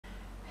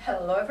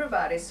Hello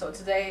everybody, so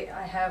today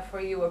I have for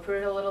you a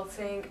pretty little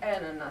thing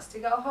and a nasty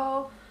gal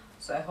haul,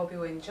 so I hope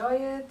you enjoy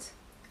it.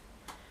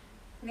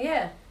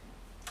 Yeah,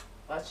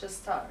 let's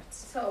just start.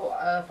 So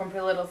from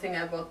Pretty Little Thing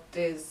I bought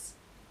this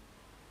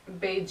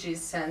beigey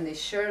sandy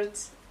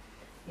shirt.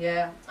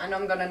 Yeah, I know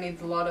I'm gonna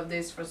need a lot of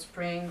this for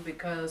spring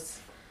because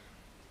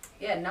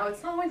yeah, now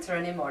it's not winter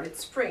anymore,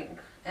 it's spring.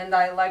 And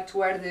I like to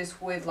wear this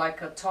with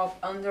like a top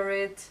under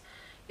it.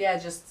 Yeah,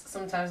 just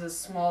sometimes a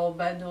small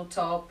bandeau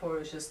top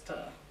or just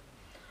a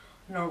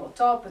normal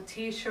top, a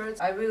t-shirt.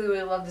 I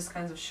really love these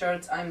kinds of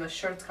shirts. I'm a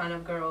shirt kind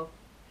of girl.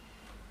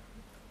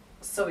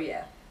 So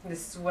yeah,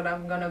 this is what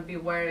I'm gonna be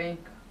wearing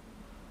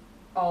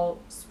all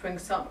spring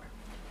summer.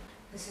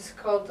 This is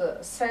called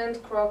the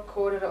Sand Crop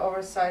Coated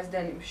Oversized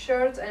Denim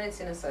Shirt and it's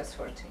in a size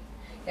 14.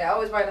 Yeah, I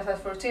always buy the size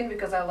 14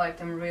 because I like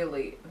them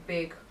really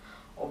big,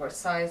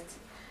 oversized,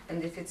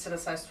 and if it's in a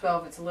size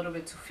 12 it's a little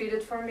bit too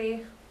fitted for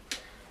me.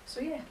 So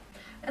yeah.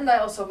 And I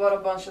also bought a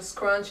bunch of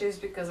scrunchies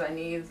because I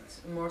need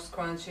more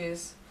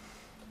scrunchies.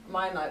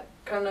 Mine are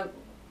kind of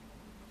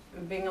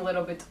being a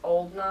little bit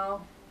old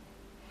now.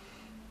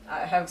 I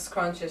have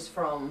scrunchies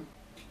from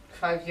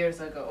 5 years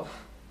ago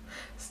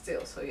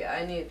still, so yeah,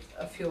 I need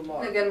a few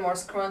more. Again, more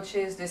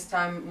scrunchies, this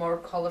time more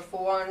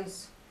colorful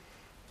ones.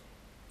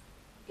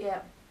 Yeah,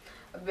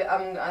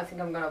 I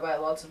think I'm gonna buy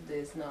lots of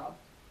these now.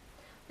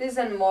 These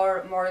and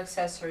more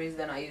accessories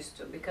than I used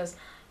to because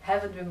I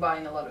haven't been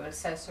buying a lot of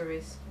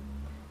accessories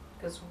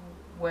because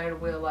where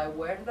will I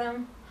wear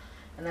them?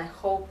 And I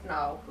hope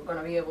now we're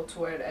gonna be able to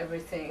wear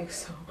everything,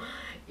 so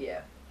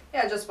yeah.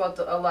 Yeah, I just bought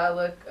a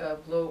lilac,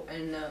 blue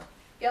and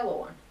yellow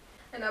one.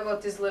 And I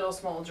bought this little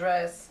small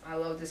dress. I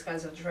love these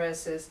kinds of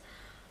dresses.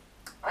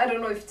 I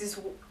don't know if this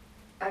will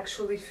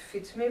actually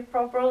fit me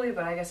properly,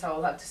 but I guess I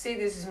will have to see.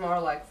 This is more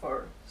like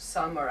for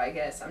summer, I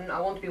guess. I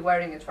won't be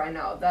wearing it right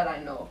now, that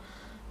I know.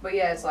 But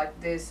yeah, it's like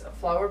this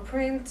flower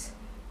print.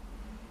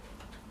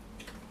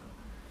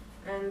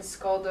 And it's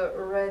called a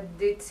red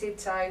ditzy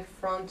tie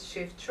front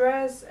shift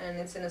dress and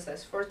it's in a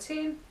size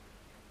 14.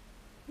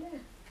 Yeah,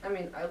 I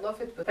mean, I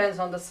love it, but depends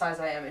on the size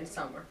I am in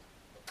summer.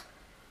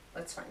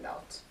 Let's find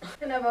out.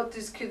 And I bought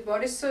this cute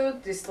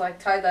bodysuit, this like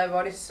tie-dye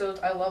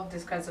bodysuit. I love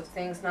these kinds of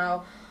things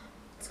now.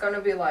 It's gonna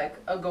be like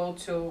a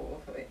go-to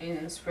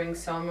in spring,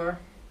 summer.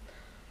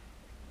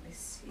 Let me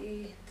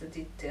see the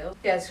details.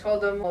 Yeah, it's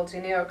called a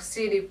multi-New York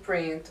City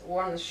print,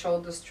 one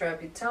shoulder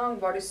strappy tongue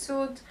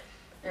bodysuit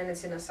and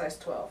it's in a size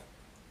 12.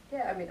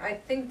 Yeah, I mean, I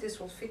think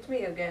this will fit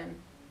me again.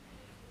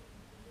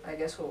 I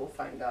guess we will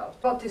find out.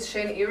 About these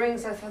chain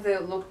earrings, I thought they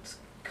looked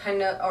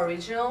kind of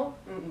original,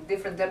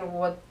 different than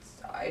what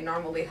I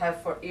normally have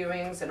for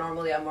earrings. And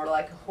normally I'm more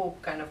like a hoop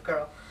kind of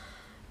girl,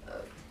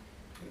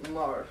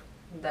 more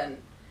than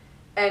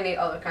any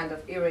other kind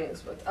of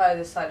earrings. But I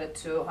decided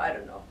to, I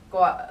don't know, go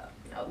a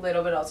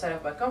little bit outside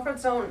of my comfort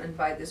zone and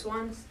buy these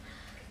ones.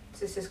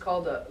 This is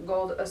called the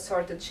Gold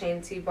Assorted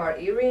Chain T-Bar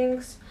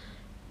Earrings,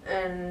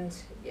 and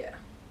yeah.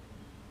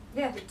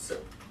 Yeah, it's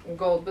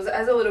gold, but it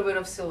has a little bit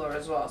of silver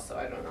as well, so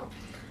I don't know.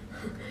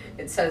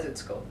 It says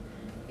it's gold.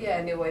 Yeah,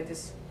 anyway,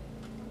 this,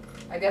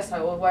 I guess I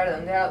will wear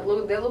them.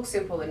 They look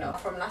simple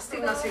enough. From Nasty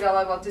Gal,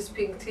 I bought this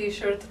pink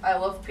t-shirt. I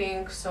love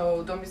pink,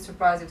 so don't be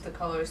surprised if the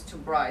color is too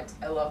bright.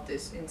 I love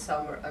this in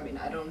summer. I mean,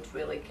 I don't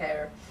really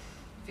care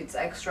if it's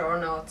extra or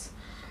not.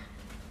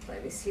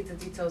 Let me see the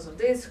details of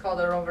this. It's called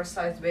an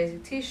oversized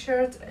basic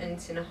t-shirt, and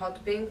it's in a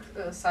hot pink,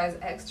 size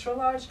extra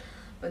large.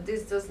 But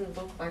this doesn't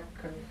look like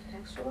an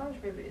extra large,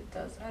 maybe it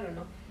does, I don't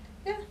know.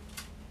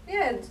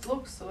 Yeah, it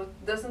looks, so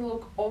it doesn't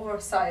look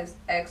oversized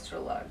extra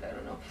large, I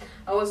don't know.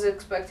 I was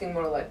expecting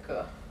more like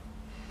a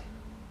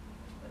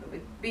little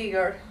bit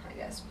bigger, I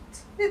guess,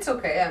 but it's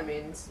okay. I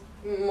mean, it's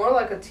more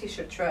like a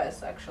t-shirt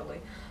dress actually,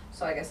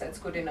 so I guess that's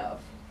good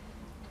enough.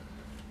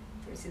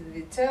 Let me see the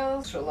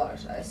details. Extra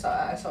large, I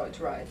saw it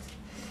right.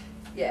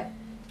 Yeah,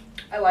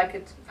 I like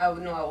it. I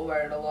would know I will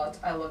wear it a lot.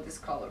 I love this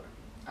color.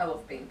 I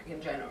love pink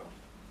in general.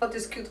 Got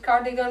this cute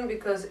cardigan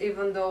because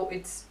even though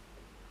it's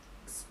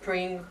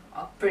spring,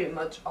 pretty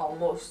much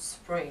almost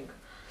spring,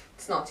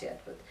 it's not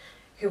yet, but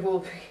it will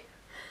be.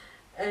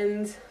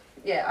 And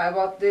yeah, I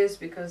bought this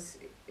because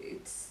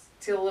it's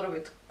still a little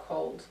bit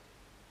cold.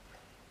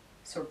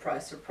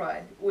 Surprise,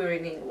 surprise, we're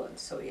in England,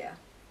 so yeah.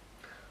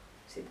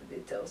 See the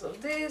details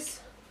of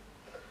this.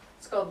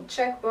 It's called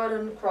check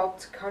button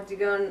cropped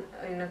cardigan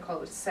in a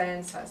color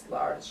sand, size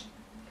large.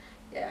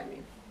 Yeah, I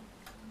mean,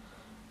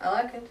 I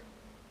like it.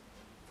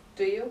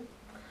 Do you?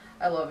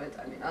 I love it.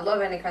 I mean, I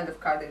love any kind of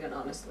cardigan,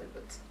 honestly,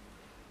 but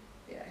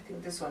yeah, I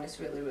think this one is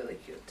really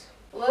cute.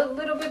 A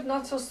little bit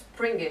not so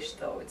springish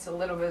though. It's a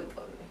little bit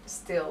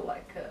still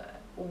like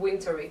a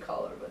wintry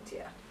color, but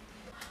yeah.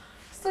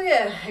 So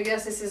yeah, I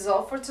guess this is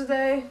all for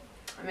today.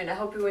 I mean, I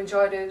hope you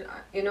enjoyed it.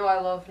 You know I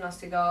love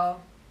Nasty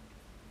Gal.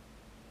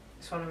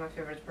 It's one of my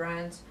favorite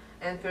brands,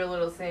 and Pretty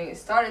Little Thing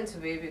is starting to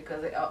be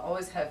because I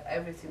always have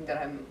everything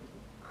that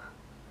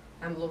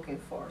I'm looking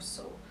for.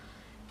 So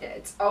yeah,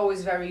 it's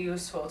always very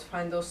useful to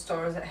find those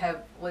stores that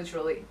have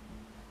literally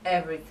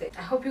everything.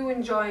 I hope you're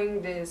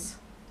enjoying this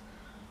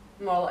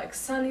more like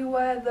sunny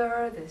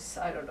weather, this,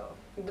 I don't know,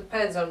 It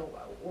depends on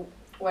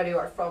where you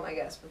are from, I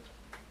guess.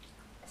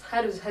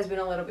 But it has been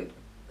a little bit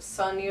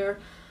sunnier.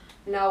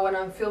 Now when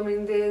I'm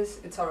filming this,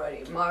 it's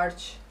already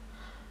March.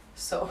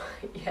 So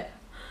yeah,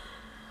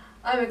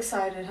 I'm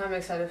excited. I'm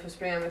excited for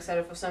spring. I'm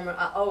excited for summer.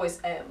 I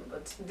always am,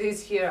 but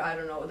this year I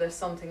don't know. There's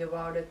something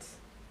about it.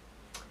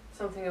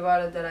 Something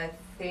about it that I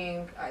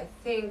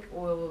think we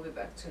will be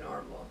back to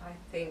normal.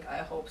 I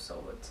hope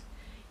so. But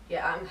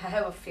yeah, I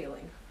have a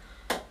feeling.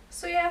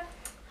 So yeah,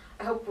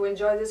 I hope you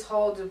enjoyed this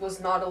haul. It was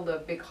not a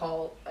big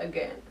haul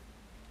again.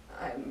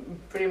 I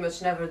pretty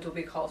much never do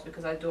big hauls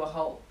because I do a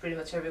haul pretty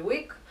much every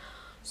week,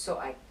 so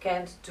I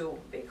can't do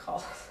big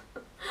hauls.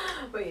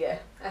 But yeah,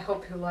 I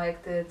hope you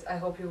liked it. I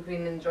hope you've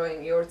been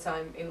enjoying your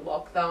time in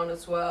lockdown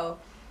as well,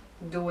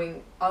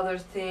 doing other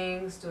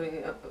things,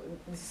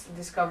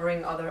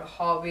 discovering other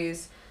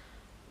hobbies.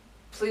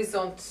 Please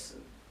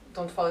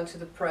don't fall into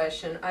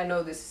depression. I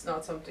know this is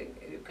not something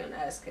you can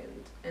ask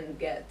and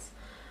get,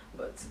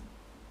 but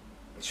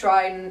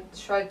try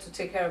to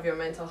take care of your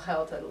mental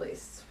health at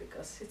least,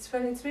 because it's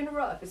been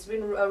rough. It's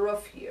been a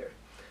rough year.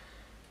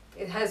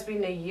 It has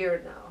been a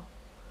year now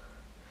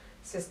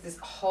since this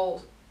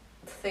whole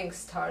thing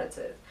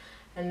started,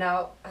 and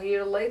now a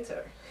year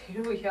later,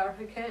 here we are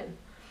again.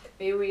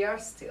 Here we are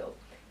still,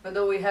 even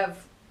though we have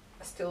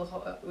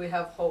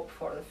hope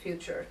for the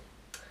future.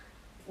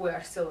 We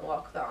are still in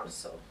lockdown,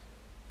 so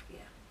yeah,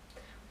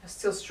 we're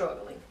still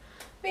struggling.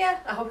 But yeah,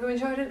 I hope you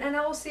enjoyed it, and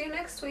I will see you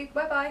next week.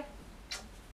 Bye bye.